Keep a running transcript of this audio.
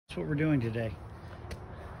That's what we're doing today.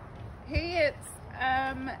 Hey, it's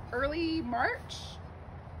early March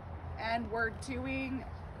and we're doing,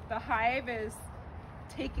 the hive is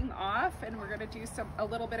taking off and we're going to do a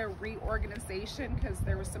little bit of reorganization because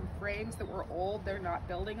there were some frames that were old they're not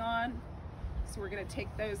building on. So we're going to take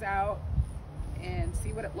those out and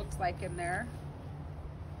see what it looks like in there.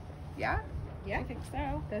 Yeah? Yeah, I think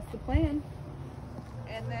so. that's the plan.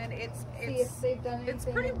 And then it's it's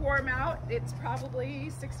pretty warm out. It's probably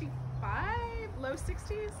 65, low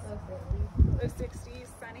 60s. Low 60s,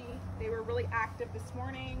 sunny. They were really active this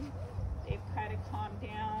morning. They've kind of calmed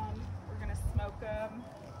down. We're gonna smoke them.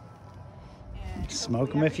 And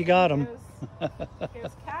smoke them if you got them.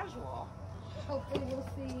 Goes casual. Hopefully we'll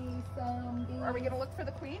see some bees. Are we gonna look for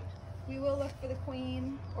the queen? We will look for the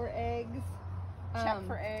queen or eggs. Check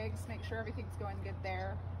for eggs. Make sure everything's going good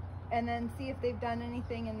there. And then see if they've done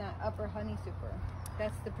anything in that upper honey super.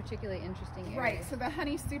 That's the particularly interesting area. Right, so the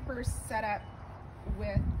honey super is set up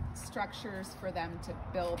with structures for them to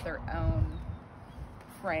build their own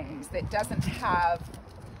frames. That doesn't have,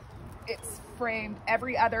 it's framed,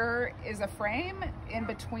 every other is a frame. In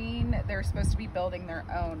between, they're supposed to be building their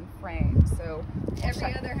own frame. So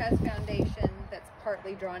every other has foundation that's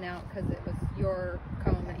partly drawn out because it was your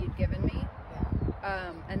comb that you'd given me.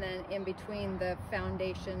 And then in between the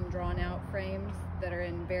foundation drawn out frames that are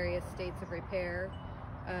in various states of repair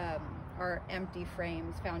are empty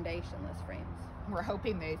frames, foundationless frames. We're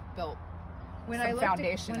hoping they built when some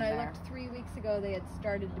foundation When in I there. looked 3 weeks ago, they had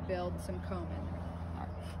started to build some comb in there. All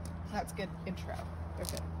right. That's good intro.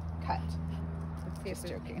 Okay. Cut. Let's see if Just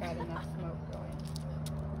we've joking. got enough smoke going.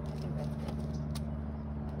 I think that's good.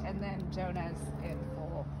 And then Jonah's in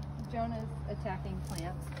full. Jonah's attacking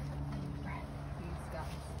plants. He's got a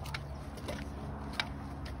spot. Yes.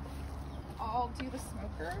 I'll do the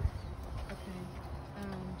smoker. Okay.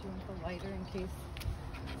 Do you want the lighter in case?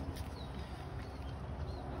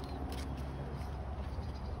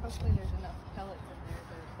 Hopefully there's enough pellets in there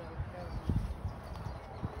so it goes.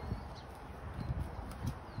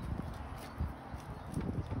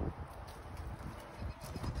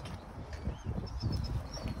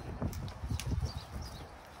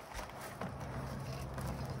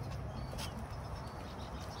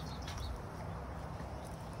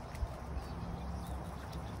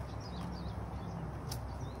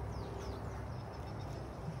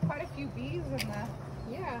 Quite a few bees in the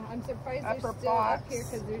Yeah, I'm surprised they're upper still up box. here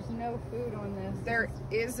because there's no food on this. There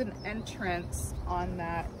is an entrance on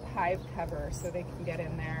that hive cover so they can get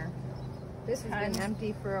in there. This has been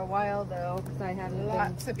empty for a while though because I haven't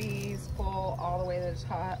Lots of bees, full all the way to the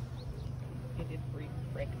top. I did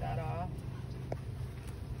break that off.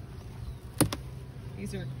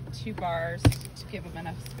 These are 2 bars to give them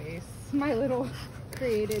enough space. been my little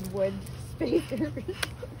created wood spacer.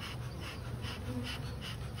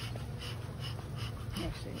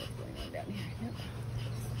 Actually, what's going on down here? Yep.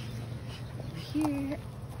 Over here.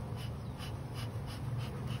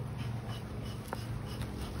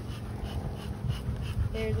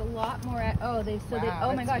 There's a lot more. Oh Wow, my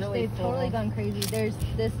it's gosh, really they've totally full. gone crazy. This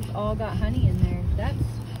has all got honey in there. That's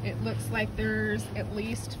It looks like there's at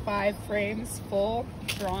least 5 frames full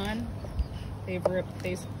drawn. They've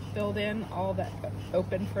filled in all the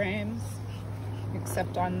open frames,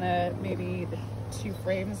 except on maybe the 2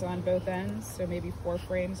 frames on both ends. So maybe 4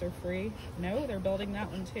 frames are free. No, they're building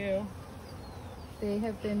that one too. they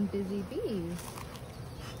have been busy bees.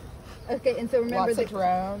 Okay, and so remember Lots of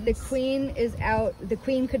drones. the queen is out. The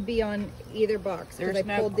queen could be on either box. 'cause There's I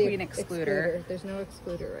no pulled the queen excluder. There's no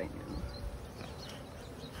excluder right now.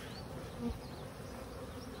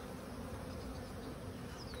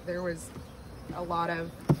 There was a lot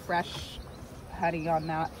of fresh honey on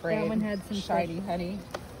that frame. That one had some shiny fresh honey.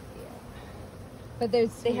 But we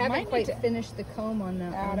they haven't might quite need to finished the comb on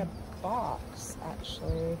that Add one. a box,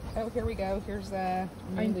 actually. Oh, here we go. Here's a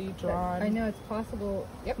newly drawn. I know it's possible.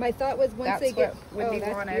 Yep. My thought was once That's they get what Wendy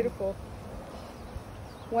that's wanted. beautiful.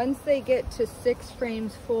 Once they get to 6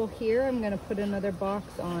 frames full here, I'm going to put another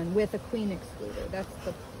box on with a queen excluder. That's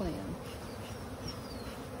the plan.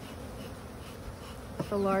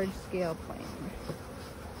 The large scale plan.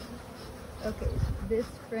 Okay, so this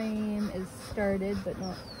frame is started but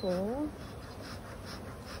not full.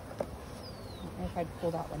 I don't know if I'd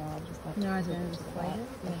pull that one out. Just No, I to didn't the slide back.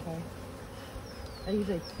 it. Okay. I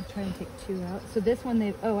usually try and take 2 out. So this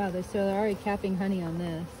one, oh wow, they're already capping honey on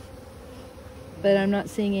this. But I'm not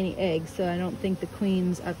seeing any eggs, so I don't think the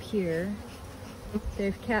queen's up here.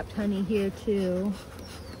 They've capped honey here too.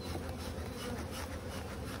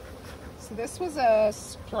 So this was a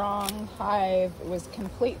strong hive. It was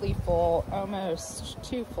completely full, almost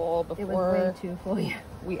too full It was before way too full, yeah.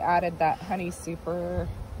 we added that honey super.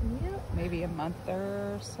 Yep. maybe a month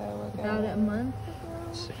or so ago. About a month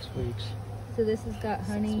ago. 6 weeks. So this has got 6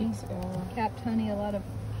 honey, weeks ago. capped honey, a lot of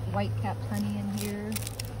white capped honey in here.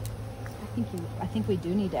 I think we do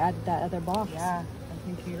need to add that other box. Yeah, I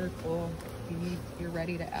think you're cool. You're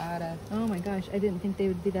ready to add a. Oh my gosh, I didn't think they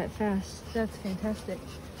would be that fast. That's fantastic.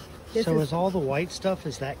 This So is all the white stuff,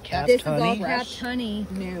 is that capped this honey? is all Fresh. capped honey.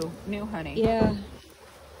 New honey. Yeah.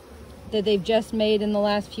 That they've just made in the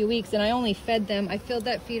last few weeks, and I only fed them. I filled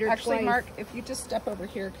that feeder Actually, twice. Mark, if you just step over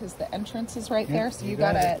here, because the entrance is right there, so you you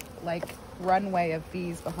got got a it. like runway of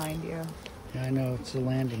bees behind you. Yeah, I know, it's a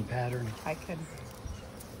landing pattern. I can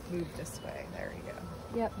move this way. There you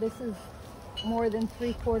go. Yep, this is more than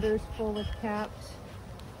 3/4 full with capped.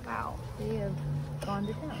 Wow, they have gone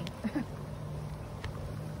to town.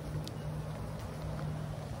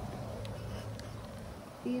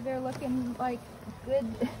 These are looking like good.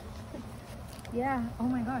 Yeah, oh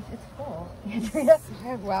my gosh, it's full. Andrea.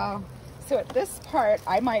 Oh, wow. So at this part,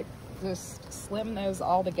 I might just slim those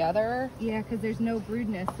all together. Yeah, because there's no brood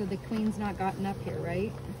nest, so the queen's not gotten up here,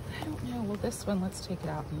 right? I don't know. Well, this one, let's take it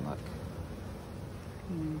out and look.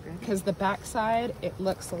 Because the back side, it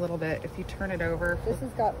looks a little bit, if you turn it over. This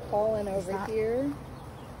has got pollen over that- here.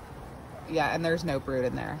 Yeah, and there's no brood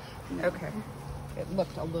in there. Okay. It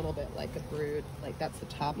looked a little bit like a brood, like that's the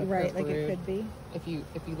top of Right, her like brood. it could be. If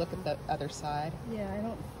you look at the other side. Yeah, I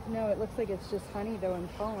don't know. It looks like it's just honey though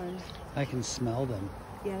and pollen. I can smell them.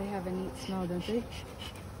 Yeah, they have a neat smell, don't they?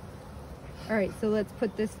 All right, so let's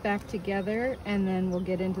put this back together and then we'll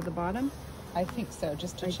get into the bottom. I think so,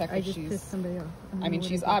 just to check I if just she's. pissed somebody off. I mean,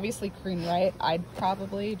 she's obviously queen right. I'd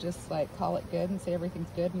probably just like call it good and say everything's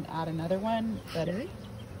good and add another one. But Really?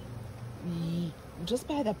 Just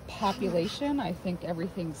by the population, I think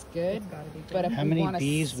everything's good. It's gotta be good. But if How we many want to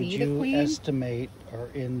bees would see the you queen, estimate are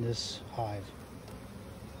in this hive?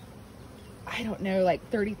 I don't know, like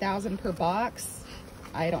 30,000 per box.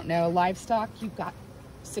 I don't know. Livestock, you've got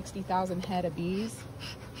 60,000 head of bees.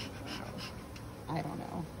 I don't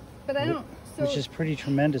know. But I don't. So Which is pretty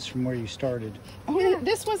tremendous from where you started. Oh, yeah,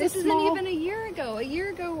 this was this a isn't small. even a year ago. A year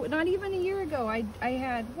ago, not even a year ago. I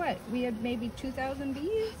had what? We had maybe 2,000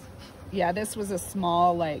 bees. Yeah, this was a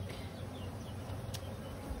small, like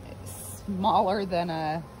smaller than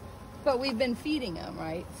a. But we've been feeding them,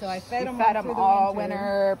 right? So I fed them. Fed them all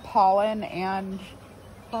winter, pollen and.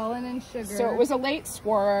 pollen and sugar. So it was a late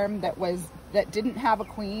swarm that didn't have a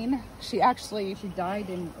queen. She actually She died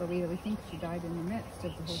in, or we think she died in the midst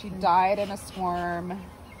of the whole she thing. died in a swarm.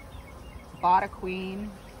 Bought a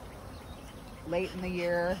queen late in the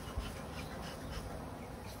year.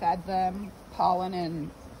 Fed them pollen and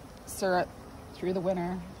syrup through the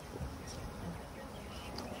winter.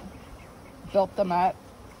 Built them up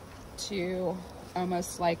to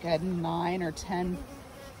almost like a 9 or 10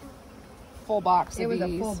 full box of It was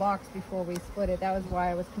bees. a full box before we split it. That was why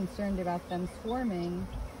I was concerned about them swarming.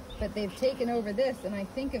 But they've taken over this, and I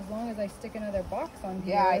think as long as I stick another box on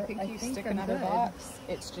here, Yeah, I think you stick I'm another good. box.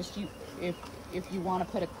 It's just you if you want to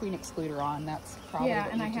put a queen excluder on, that's probably Yeah,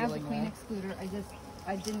 what and you're I have the dealing queen with. excluder.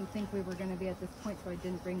 I didn't think we were going to be at this point, so I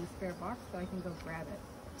didn't bring the spare box, so I can go grab it.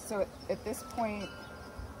 So at this point,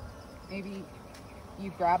 maybe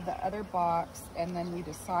you grab the other box and then you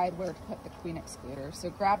decide where to put the queen excluder. So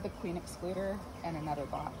grab the queen excluder and another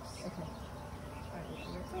box. Okay.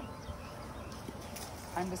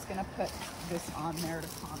 I'm just gonna put this on there to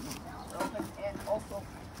calm them down.